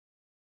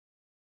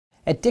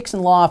At Dixon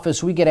Law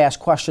Office, we get asked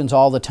questions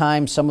all the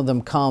time. Some of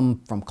them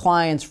come from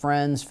clients,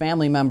 friends,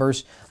 family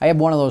members. I have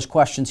one of those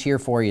questions here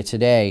for you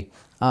today.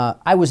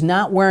 I was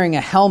not wearing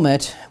a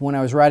helmet when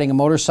I was riding a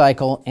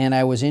motorcycle and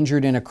I was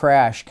injured in a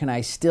crash. Can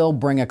I still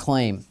bring a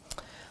claim?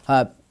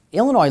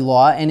 Illinois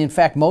law, and in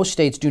fact most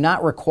states, do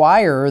not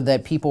require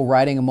that people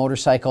riding a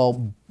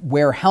motorcycle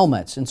wear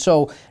helmets. And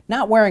so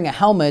not wearing a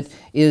helmet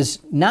is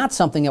not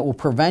something that will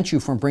prevent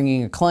you from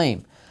bringing a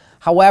claim.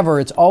 However,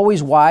 it's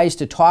always wise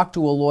to talk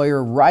to a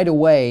lawyer right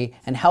away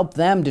and help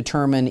them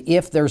determine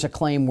if there's a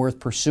claim worth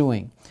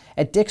pursuing.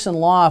 At Dixon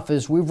Law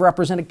Office, we've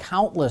represented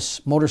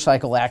countless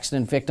motorcycle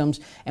accident victims,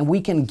 and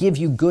we can give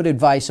you good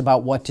advice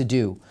about what to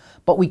do.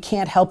 But we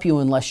can't help you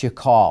unless you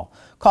call.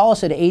 Call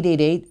us at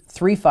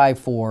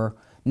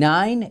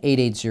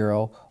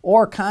 888-354-9880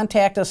 or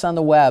contact us on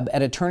the web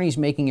at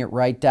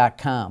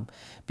attorneysmakingitright.com.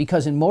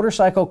 Because in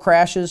motorcycle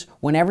crashes,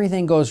 when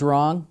everything goes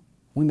wrong,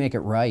 we make it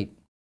right.